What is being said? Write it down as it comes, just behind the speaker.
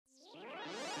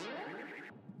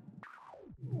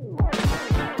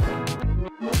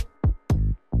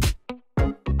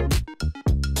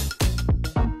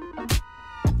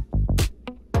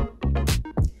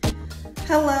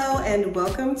and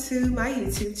welcome to my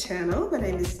YouTube channel. My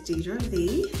name is Deirdre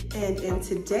V, and in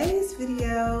today's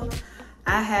video,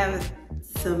 I have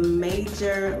some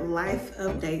major life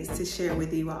updates to share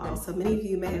with you all. So many of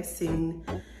you may have seen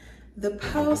the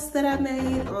posts that I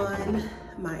made on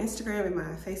my Instagram and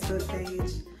my Facebook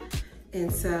page.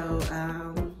 And so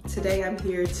today I'm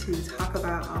here to talk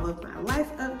about all of my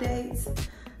life updates.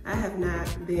 I have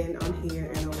not been on here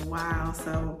in a while,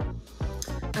 so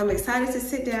I'm excited to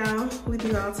sit down with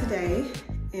you all today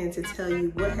and to tell you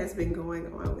what has been going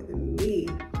on with me.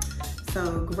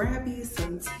 So grab you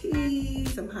some tea,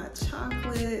 some hot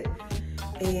chocolate,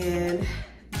 and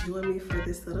join me for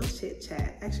this little chit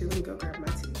chat. Actually, let me go grab my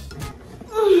tea.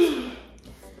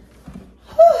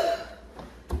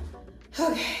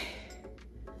 Okay,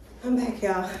 I'm back,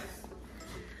 y'all.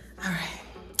 All right,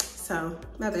 so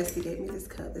my bestie gave me this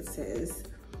cup that says,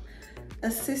 "A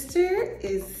sister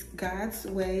is God's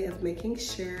way of making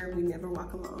sure we never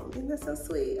walk alone." Isn't that so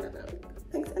sweet? I know.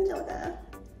 Thanks, Angelica.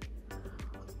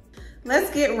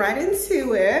 Let's get right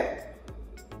into it.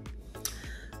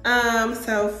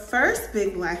 So first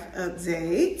big life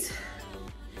update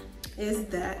is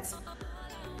that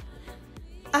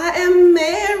I am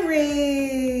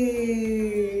married.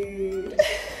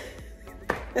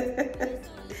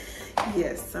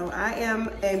 Yes, so I am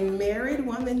a married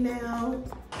woman now.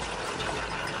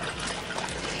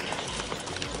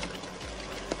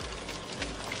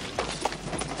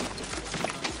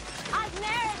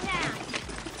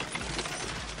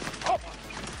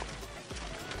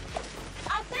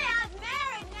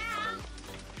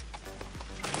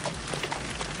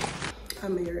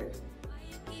 I'm married.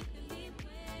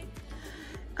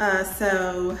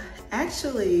 So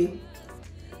actually,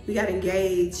 we got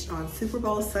engaged on Super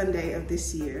Bowl Sunday of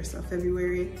this year, so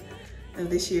February of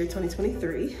this year,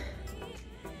 2023.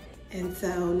 And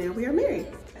so now we are married.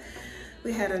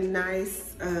 We had a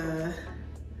nice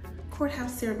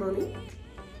courthouse ceremony.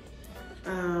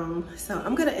 So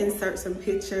I'm gonna insert some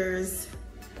pictures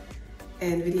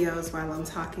and videos while I'm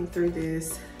talking through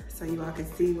this so you all can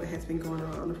see what has been going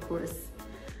on. Of course,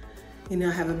 you know,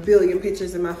 I have a billion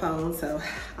pictures in my phone, so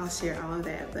I'll share all of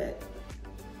that. But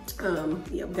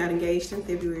yeah, we got engaged in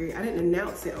February. I didn't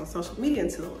announce it on social media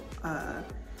until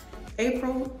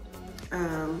April.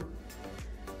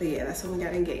 But yeah, that's when we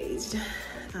got engaged.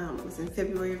 It was in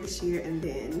February of this year, and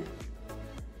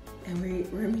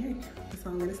we're married. That's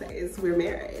all I'm gonna say is we're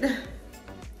married.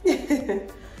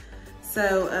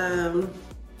 So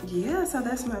yeah, so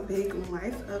that's my big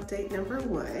life update number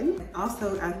one.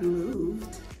 Also, I've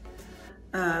moved.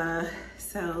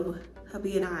 So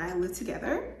hubby and I live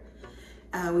together.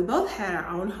 We both had our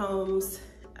own homes,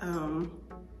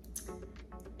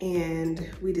 and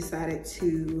we decided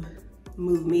to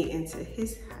move me into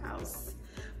his house,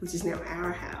 which is now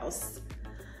our house.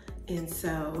 And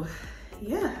so,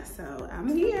 yeah, so I'm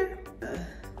here.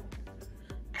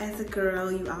 As a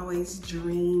girl, you always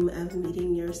dream of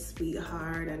meeting your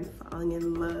sweetheart and falling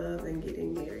in love and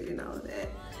getting married and all of that.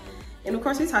 And of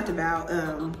course, we talked about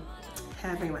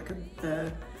having like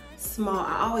a small,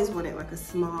 I always wanted like a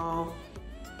small,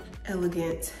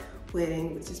 elegant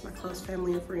wedding with just my close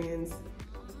family and friends.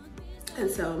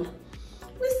 And so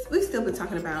we've still been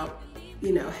talking about,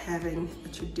 you know, having a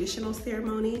traditional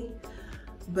ceremony,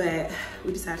 but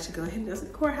we decided to go ahead and go to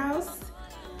the courthouse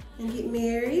and get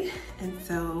married. And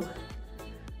so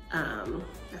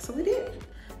that's what we did.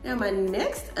 Now my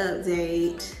next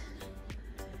update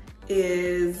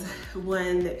is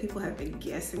one that people have been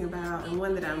guessing about, and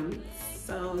one that I'm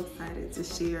so excited to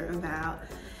share about,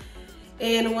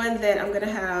 and one that I'm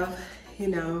gonna have, you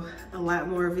know, a lot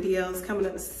more videos coming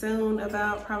up soon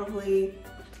about probably,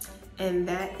 and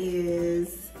that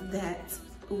is that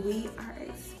we are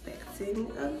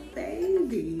expecting a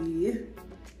baby.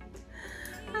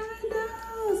 I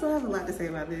know, so I have a lot to say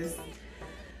about this.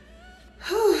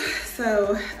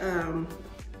 So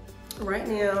right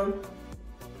now,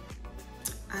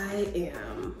 I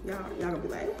am, y'all gonna be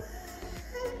like,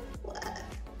 what?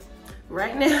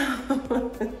 Right now,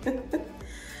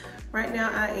 right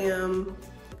now I am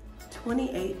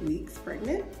 28 weeks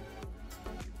pregnant,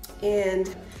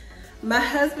 and my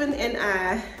husband and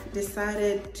I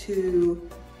decided to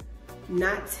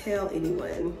not tell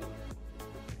anyone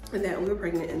that we were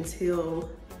pregnant until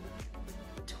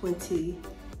 20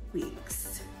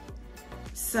 weeks.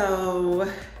 So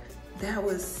that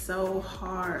was so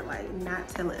hard, like not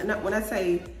telling. When I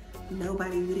say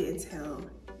nobody, we didn't tell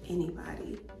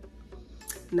anybody.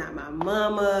 Not my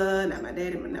mama, not my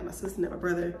daddy, not my sister, not my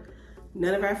brother,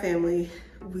 none of our family.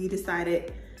 We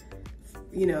decided,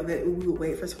 you know, that we would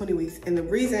wait for 20 weeks. And the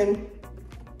reason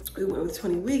we went with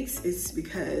 20 weeks is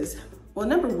because, well,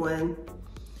 number one,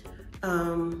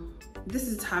 this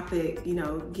is a topic, you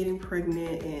know, getting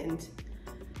pregnant, and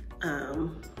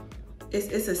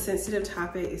it's a sensitive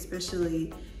topic,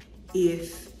 especially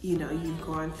if, you know, you've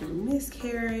gone through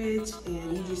miscarriage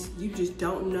and you just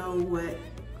don't know what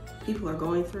people are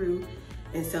going through.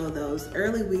 And so those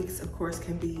early weeks, of course,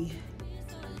 can be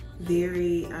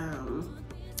very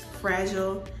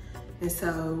fragile. And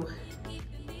so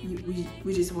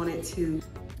we just wanted to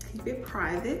keep it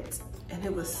private. And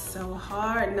it was so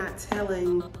hard not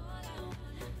telling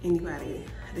anybody.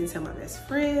 I didn't tell my best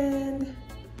friend.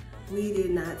 We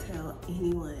did not tell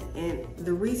anyone. And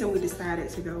the reason we decided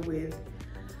to go with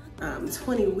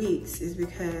 20 weeks is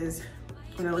because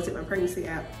when I looked at my pregnancy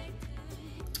app,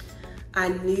 I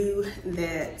knew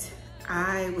that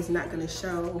I was not gonna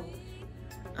show,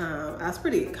 I was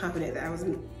pretty confident that I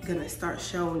wasn't gonna start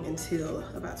showing until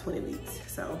about 20 weeks.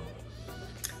 So,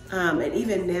 and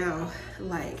even now,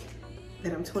 like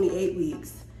that I'm 28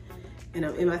 weeks and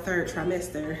I'm in my 3rd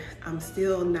trimester, I'm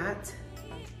still not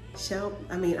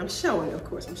I mean, I'm showing, of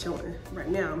course, I'm showing right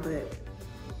now, but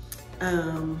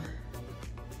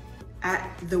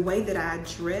the way that I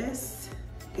dress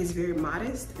is very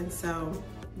modest, and so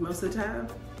most of the time,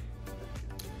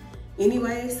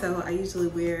 anyway, so I usually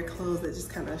wear clothes that just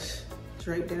kind of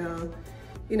drape down.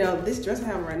 You know, this dress I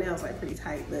have right now is like pretty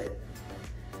tight, but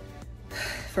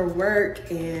for work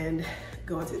and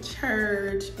going to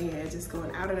church and just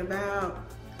going out and about,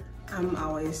 I'm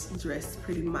always dressed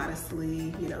pretty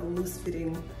modestly, you know, loose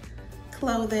fitting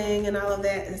clothing and all of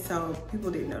that. And so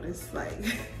people didn't notice, like,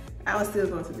 I was still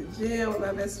going to the gym with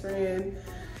my best friend,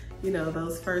 you know,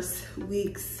 those first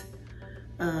weeks.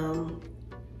 And,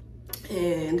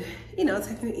 you know,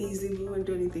 taking it easy. We weren't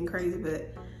doing anything crazy,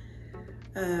 but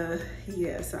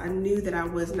yeah, so I knew that I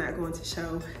was not going to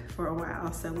show for a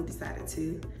while. So we decided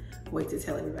to wait to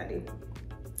tell everybody.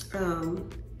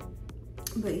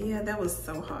 But yeah, that was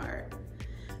so hard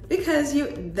because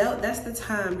that's the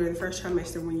time during the 1st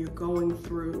trimester when you're going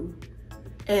through,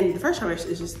 and the 1st trimester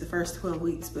is just the first 12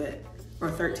 weeks,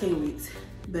 or 13 weeks,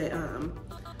 but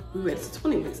we went to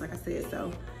 20 weeks, like I said.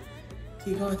 So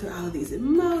you're going through all of these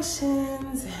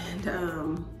emotions,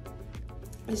 and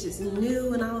it's just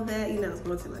new and all of that. You know, I was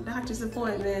going to my doctor's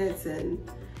appointments and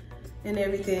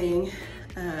everything.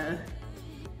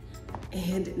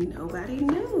 And nobody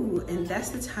knew. And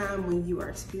that's the time when you are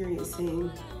experiencing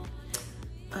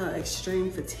extreme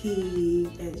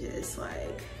fatigue and just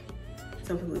like,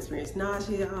 some people experience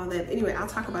nausea, all that. Anyway, I'll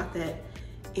talk about that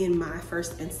in my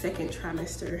 1st and 2nd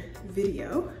trimester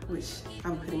video, which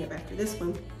I'm putting up after this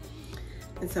one.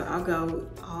 And so I'll go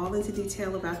all into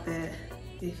detail about that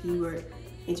if you were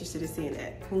interested in seeing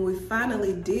that. When we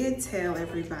finally did tell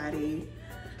everybody,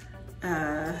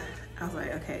 I was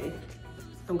like, okay,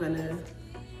 I'm gonna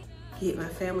get my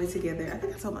family together. I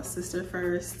think I told my sister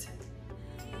first,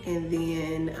 and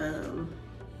then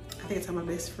I think I told my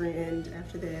best friend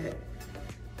after that,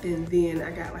 and then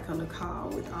I got like on a call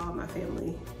with all my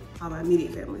family, all my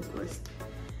immediate family, of course,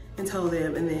 and told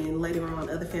them. And then later on,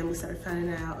 other families started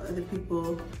finding out, other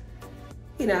people,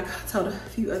 you know, I told a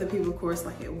few other people, of course,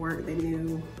 like at work, they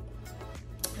knew.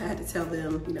 I had to tell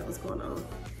them, you know, what's going on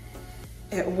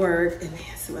at work, and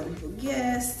then some other people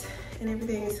guessed and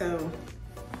everything. So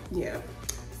yeah,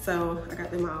 so I got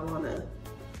them all on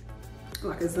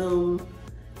like a Zoom,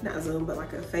 not Zoom, but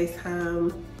like a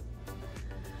FaceTime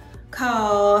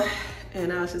call.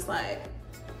 And I was just like,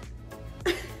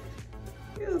 it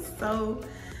was so,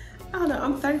 I don't know,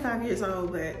 I'm 35 years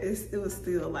old, but it was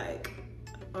still like,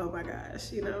 oh my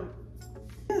gosh, you know?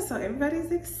 Yeah, so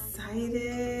everybody's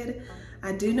excited.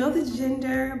 I do know the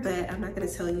gender, but I'm not gonna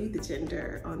tell you the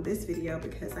gender on this video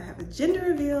because I have a gender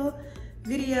reveal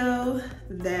video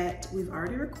that we've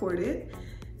already recorded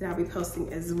that I'll be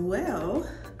posting as well.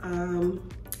 And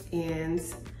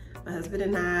my husband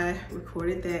and I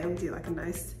recorded that, and we did like a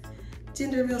nice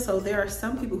gender reveal. So there are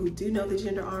some people who do know the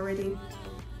gender already,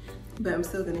 but I'm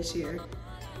still gonna share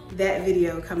that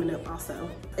video coming up also.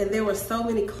 And there were so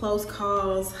many close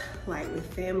calls, like with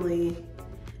family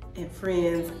and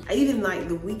friends. I even like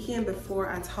the weekend before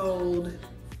I told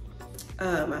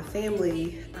my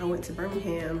family, I went to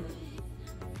Birmingham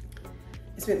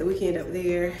and spent the weekend up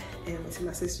there and went to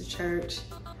my sister's church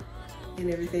and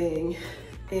everything.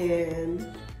 And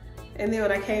then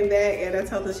when I came back and I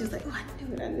told her, she was like, oh,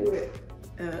 I knew it.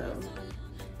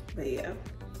 But yeah.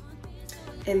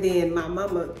 And then my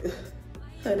mama,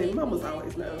 honey, mamas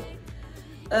always know.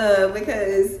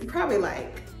 Because probably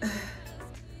like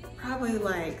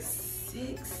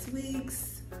 6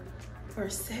 weeks or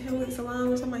 7 weeks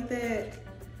along or something like that,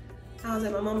 I was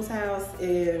at my mom's house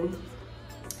and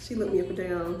she looked me up and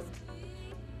down.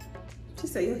 She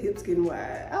said, your hips getting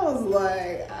wide. I was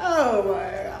like, oh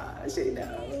my God, she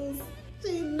knows.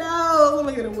 She knows. I'm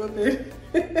gonna get a whooping.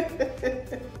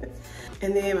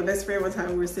 And then my best friend one time,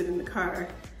 we were sitting in the car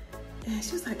and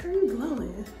she was like, are you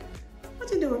glowing?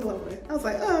 What you doing glowing? I was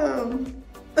like,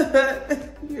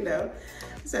 you know,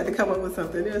 just had to come up with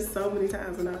something. There's so many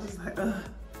times when I was just like, I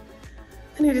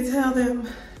need to tell them,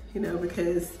 you know,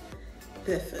 because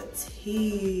the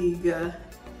fatigue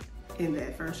in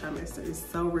that first trimester is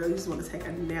so real. You just want to take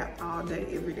a nap all day,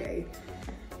 every day.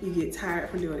 You get tired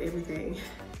from doing everything.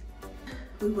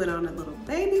 We went on a little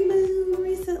baby moon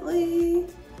recently.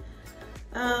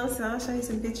 So I'll show you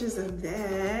some pictures of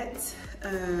that.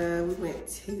 We went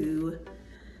to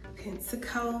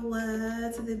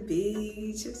Pensacola, to the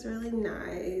beach. It was really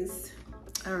nice.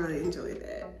 I really enjoyed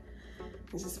that.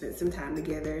 We just spent some time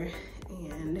together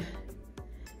and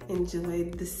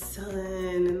enjoyed the sun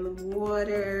and the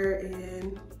water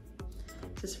and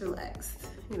just relaxed,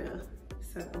 you know.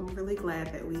 So I'm really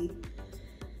glad that we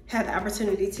had the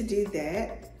opportunity to do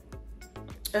that.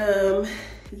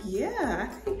 Yeah,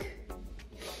 I think,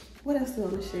 what else do I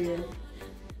want to share?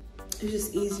 It's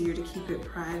just easier to keep it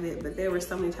private, but there were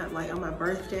so many times, like on my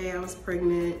birthday, I was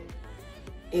pregnant,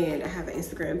 and I have an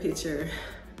Instagram picture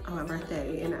on my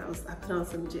birthday, and I put on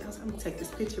some, I was gonna take this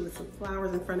picture with some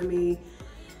flowers in front of me,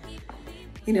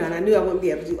 you know, and I knew I wouldn't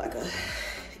be able to do like a,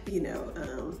 you know,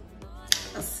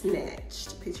 a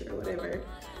snatched picture or whatever,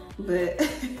 but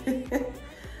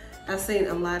I've seen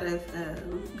a lot of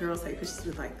girls take pictures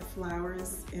with like the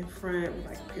flowers in front with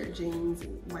like a pair of jeans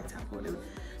and white top or whatever.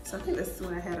 So I think that's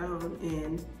what I had on.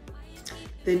 And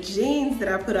the jeans that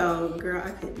I put on, girl,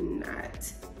 I could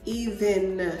not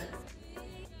even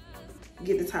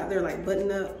get the top. They're like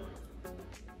button up.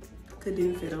 Couldn't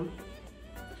even fit them.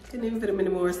 Couldn't even fit them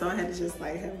anymore. So I had to just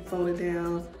like have them folded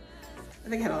down. I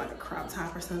think I had on like a crop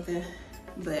top or something.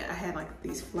 But I had like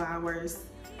these flowers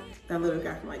that I literally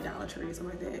got from like Dollar Tree or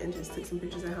something like that, and just took some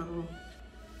pictures at home.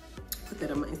 Put that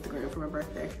on my Instagram for my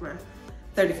birthday, for my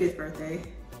 35th birthday,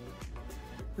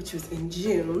 which was in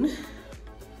June.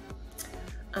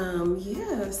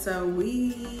 Yeah, so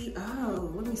we,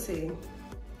 let me see.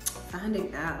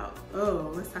 Finding out.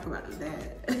 Oh, let's talk about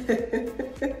that.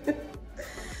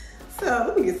 So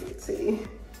let me get some tea.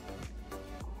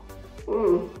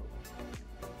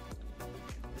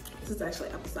 This is actually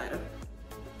apple cider.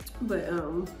 But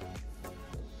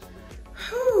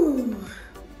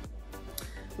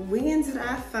when did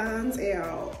I find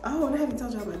out? Oh, and I haven't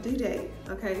told y'all my due date.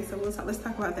 Okay, so let's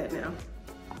talk about that now.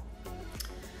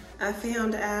 I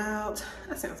found out,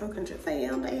 I sound so country,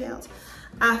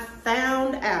 I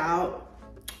found out,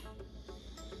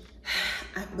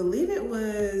 I believe it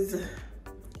was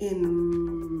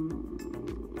in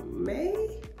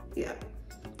May? Yeah,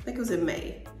 I think it was in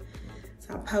May.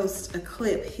 So I'll post a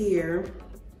clip here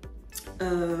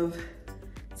of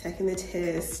taking the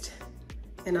test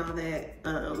and all that.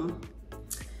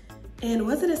 And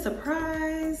was it a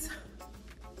surprise?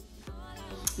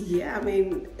 Yeah, I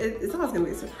mean, it's always gonna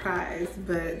be a surprise,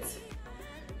 but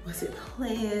was it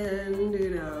planned,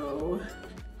 you know?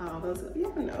 All those,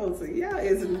 y'all nosy, y'all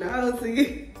is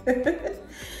nosy.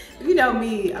 You know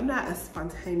me, I'm not a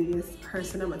spontaneous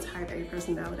person. I'm a type A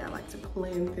personality. I like to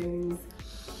plan things.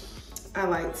 I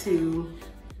like to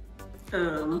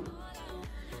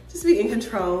just be in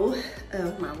control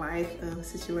of my life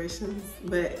situations,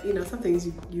 but you know, some things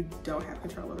you don't have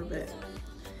control over. But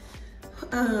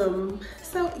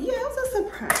so yeah, it was a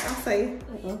surprise.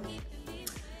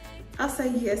 I'll say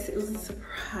yes, it was a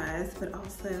surprise, but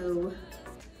also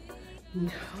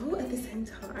no at the same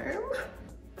time.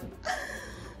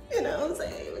 You know what I'm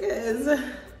saying? Because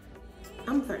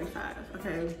I'm 35,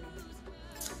 okay?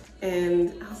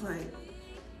 And I was like,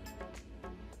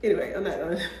 anyway, I'm not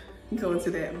gonna go into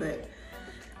that, but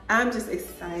I'm just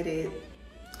excited.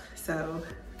 So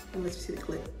let me let you see the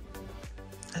clip.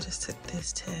 I just took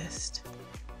this test,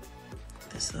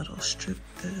 this little strip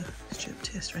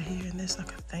test right here, and there's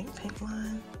like a faint pink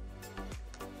line,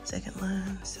 second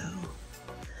line. So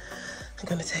I'm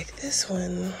gonna take this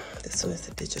one. This one is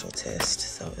the digital test,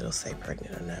 so it'll say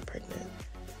pregnant or not pregnant.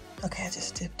 Okay, I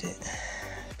just dipped it,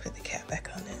 put the cap back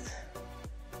on it,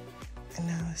 and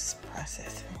now it's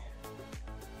processing.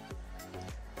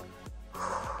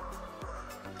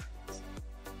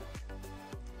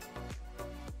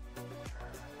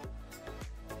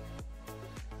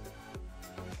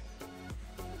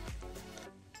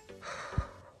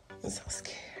 I'm so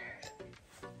scared.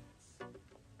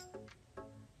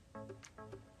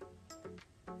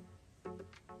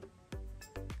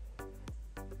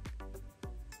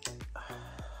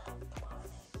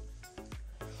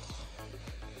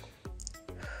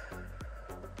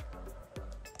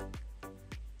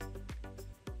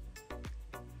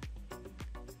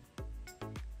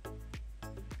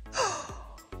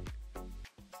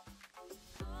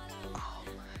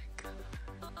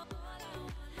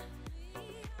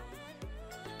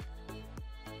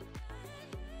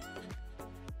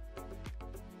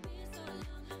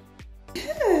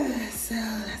 Yeah, so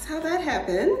that's how that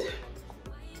happened.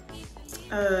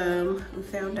 We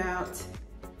found out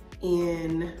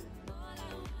in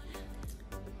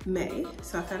May.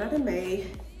 So I found out in May,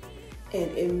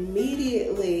 and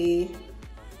immediately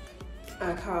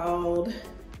I called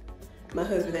my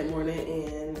husband that morning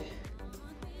and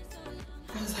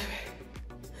I was like,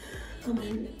 I'm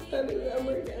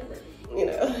ready, you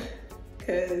know,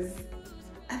 because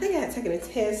I think I had taken a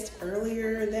test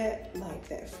earlier that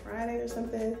Friday or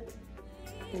something,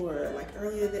 or like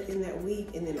earlier in that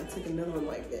week, and then I took another one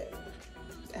like that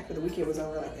after the weekend was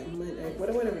over, like that Monday,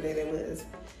 whatever day that was,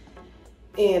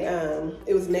 and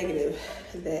it was negative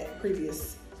that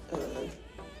previous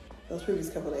those previous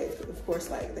couple of days. But of course,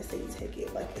 like they say you take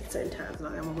it like at certain times, and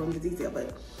I won't go into detail,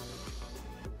 but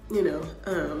you know,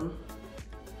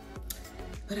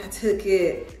 but I took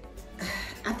it.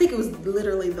 I think it was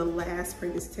literally the last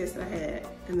pregnancy test that I had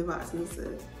in the box. And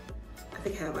I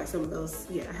think I had like some of those,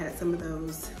 yeah, I had some of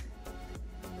those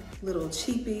little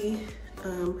cheapy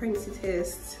pregnancy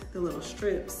tests, the little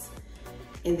strips.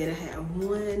 And then I had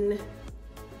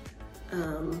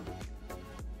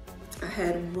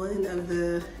one of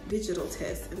the digital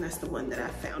tests, and that's the one that I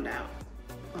found out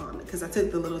on, because I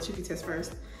took the little cheapy test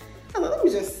first. I thought, let me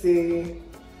just see.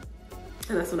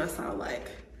 And that's when I saw like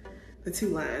the 2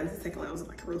 lines. The second line was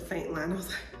like a real faint line. I was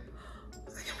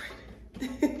like I'm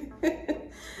pregnant.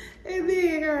 And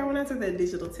then, girl, when I took that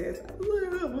digital test, I was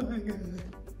like, oh my God.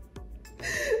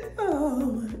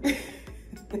 Oh my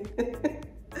God.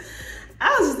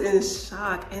 I was just in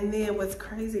shock. And then what's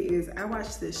crazy is I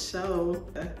watched this show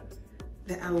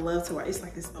that I love to watch. It's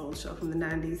like this old show from the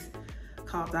 90s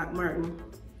called Doc Martin.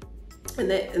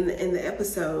 And that in the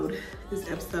episode, this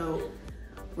episode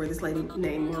where this lady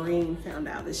named Maureen found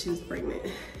out that she was pregnant,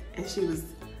 and she was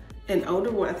an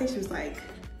older one. I think she was like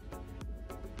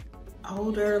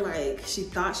older, like she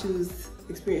thought she was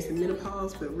experiencing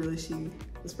menopause, but really she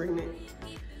was pregnant.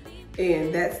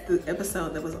 And that's the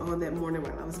episode that was on that morning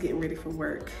while I was getting ready for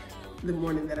work, the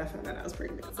morning that I found out I was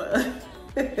pregnant. So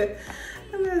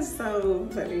and that's so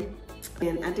funny.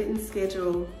 And I didn't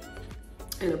schedule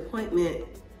an appointment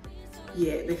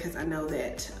yet because I know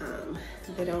that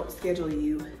they don't schedule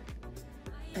you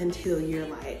until you're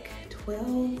like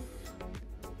 8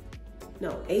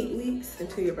 weeks,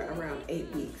 until you're around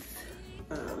 8 weeks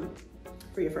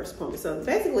for your first appointment. So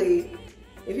basically,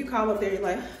 if you call up there, you're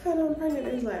like, I'm pregnant,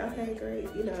 it's like, okay, great,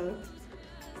 you know,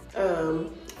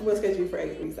 we'll schedule you for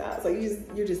 8 weeks out. So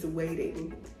you're just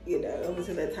waiting, you know, up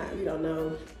until that time. You don't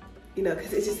know, you know,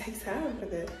 because it just takes time for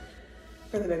the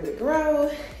baby to grow.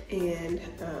 And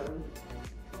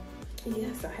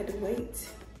yeah, so I had to wait.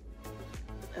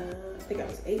 I think I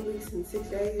was 8 weeks and 6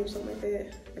 days or something like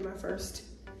that in my first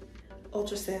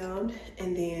ultrasound.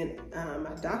 And then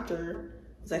my doctor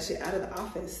was actually out of the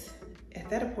office at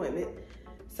that appointment.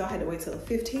 So I had to wait till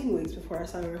 15 weeks before I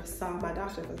saw my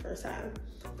doctor for the first time.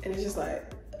 And it's just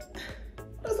like,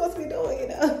 what am I supposed to be doing, you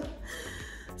know?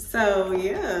 So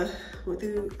yeah, went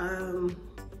through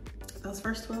those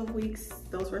first 12 weeks,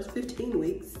 those first 15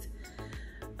 weeks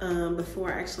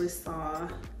before I actually saw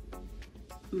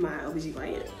my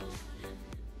OBGYN.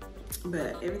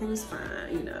 But everything was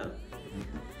fine, you know.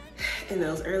 In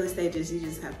those early stages, you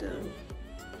just have to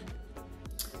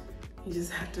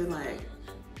like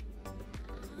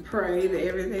pray that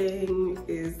everything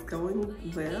is going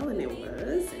well, and it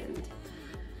was, and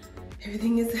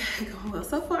everything is going well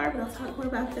so far, but I'll talk more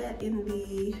about that in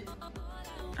the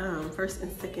first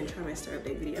and second trimester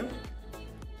update video.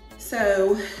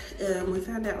 So we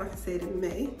found out, like I said, in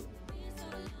May.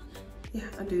 Yeah,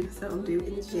 I'm due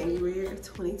in January of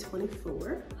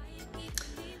 2024.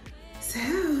 So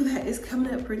that is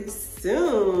coming up pretty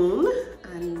soon,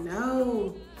 I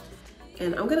know.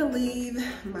 And I'm gonna leave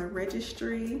my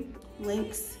registry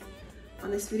links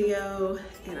on this video,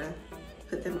 and I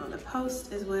put them on a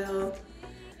post as well.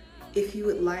 If you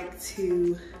would like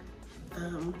to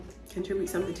contribute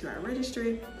something to our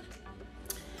registry.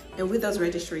 And with those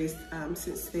registries,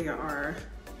 since they are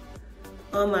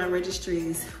online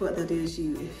registries, what they'll do is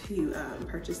if you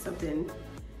purchase something,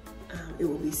 it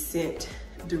will be sent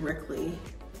directly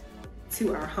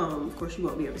to our home. Of course, you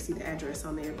won't be able to see the address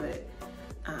on there, but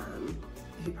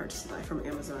if you purchase it like from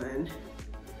Amazon,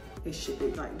 it should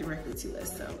be like directly to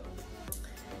us. So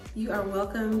you are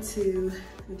welcome to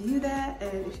view that,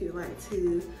 and if you'd like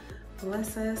to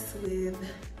bless us with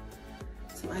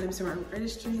some items from our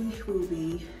registry, we will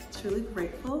be truly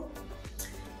grateful.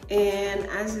 And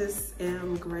I just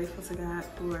am grateful to God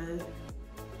for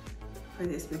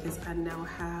this, because I know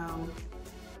how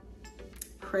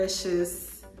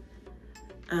precious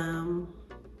and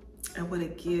what a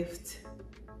gift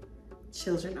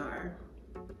children are.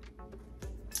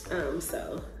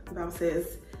 So the Bible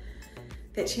says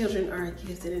that children are a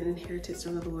gift and an inheritance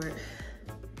from the Lord.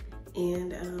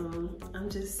 And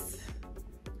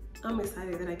I'm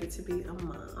excited that I get to be a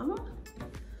mom.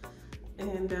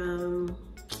 And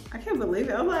I can't believe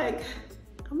it. I'm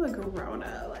a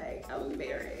grown-up, like I'm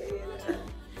married.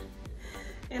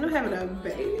 And I'm having a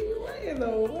baby. What in the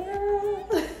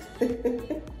world?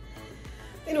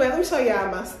 Anyway, let me show y'all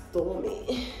my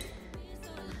stormy.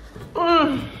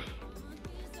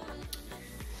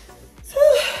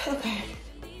 Okay,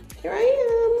 here I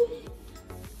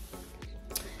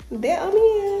am. There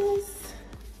is.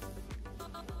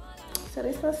 So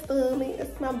this is my stomach,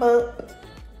 it's my bump.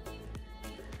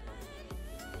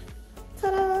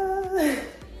 Ta-da!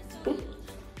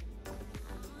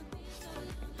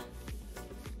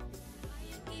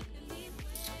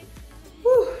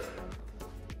 Whew.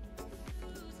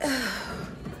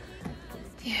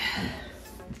 Yeah.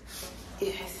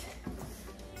 Yes.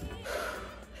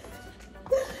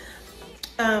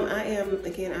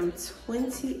 I'm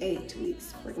 28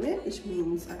 weeks pregnant, which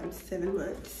means I'm 7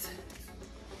 months.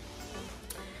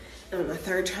 I'm in my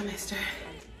 3rd trimester,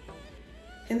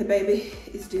 and the baby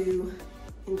is due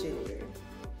in January.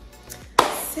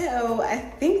 So I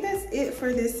think that's it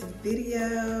for this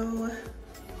video.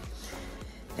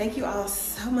 Thank you all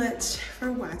so much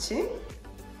for watching,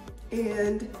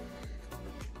 and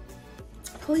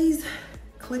please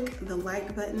click the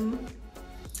like button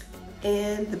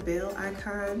and the bell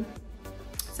icon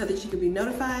so that you can be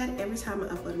notified every time I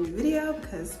upload a new video,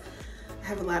 because I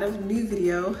have a lot of new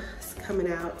videos coming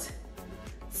out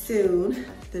soon.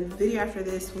 The video after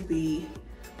this will be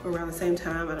around the same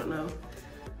time, I don't know,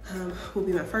 will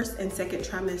be my 1st and 2nd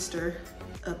trimester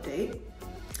update.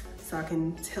 So I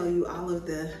can tell you all of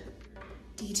the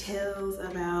details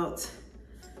about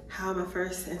how my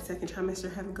 1st and 2nd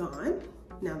trimester have gone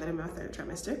now that I'm in my 3rd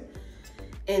trimester.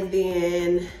 And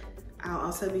then I'll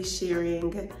also be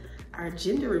sharing our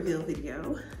gender reveal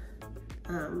video.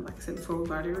 Like I said before, we've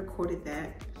already recorded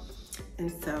that.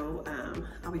 And so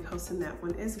I'll be posting that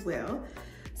one as well.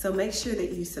 So make sure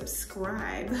that you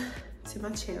subscribe to my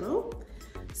channel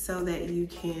so that you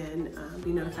can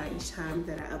be notified each time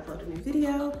that I upload a new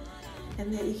video,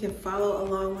 and that you can follow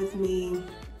along with me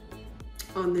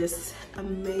on this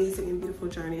amazing and beautiful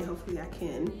journey. Hopefully I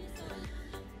can,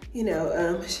 you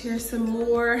know, share some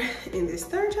more in this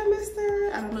 3rd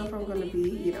trimester. I don't know if I'm gonna be,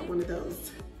 you know, one of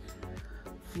those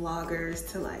vloggers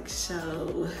to like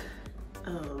show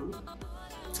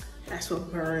actual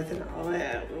birth and all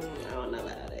that. I don't know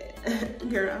about it.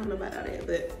 Girl, I don't know about all that,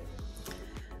 but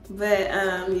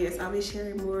yes, I'll be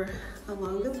sharing more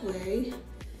along the way.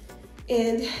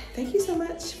 And thank you so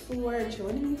much for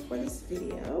joining me for this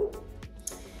video.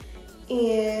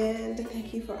 And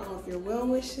thank you for all of your well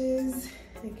wishes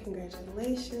and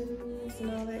congratulations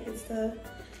and all that good stuff.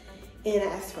 And I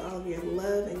ask for all of your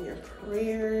love and your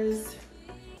prayers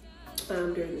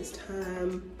during this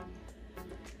time.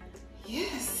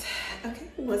 Yes. Okay,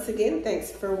 once again,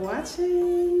 thanks for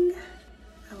watching.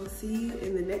 I will see you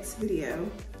in the next video.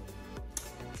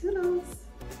 Toodles.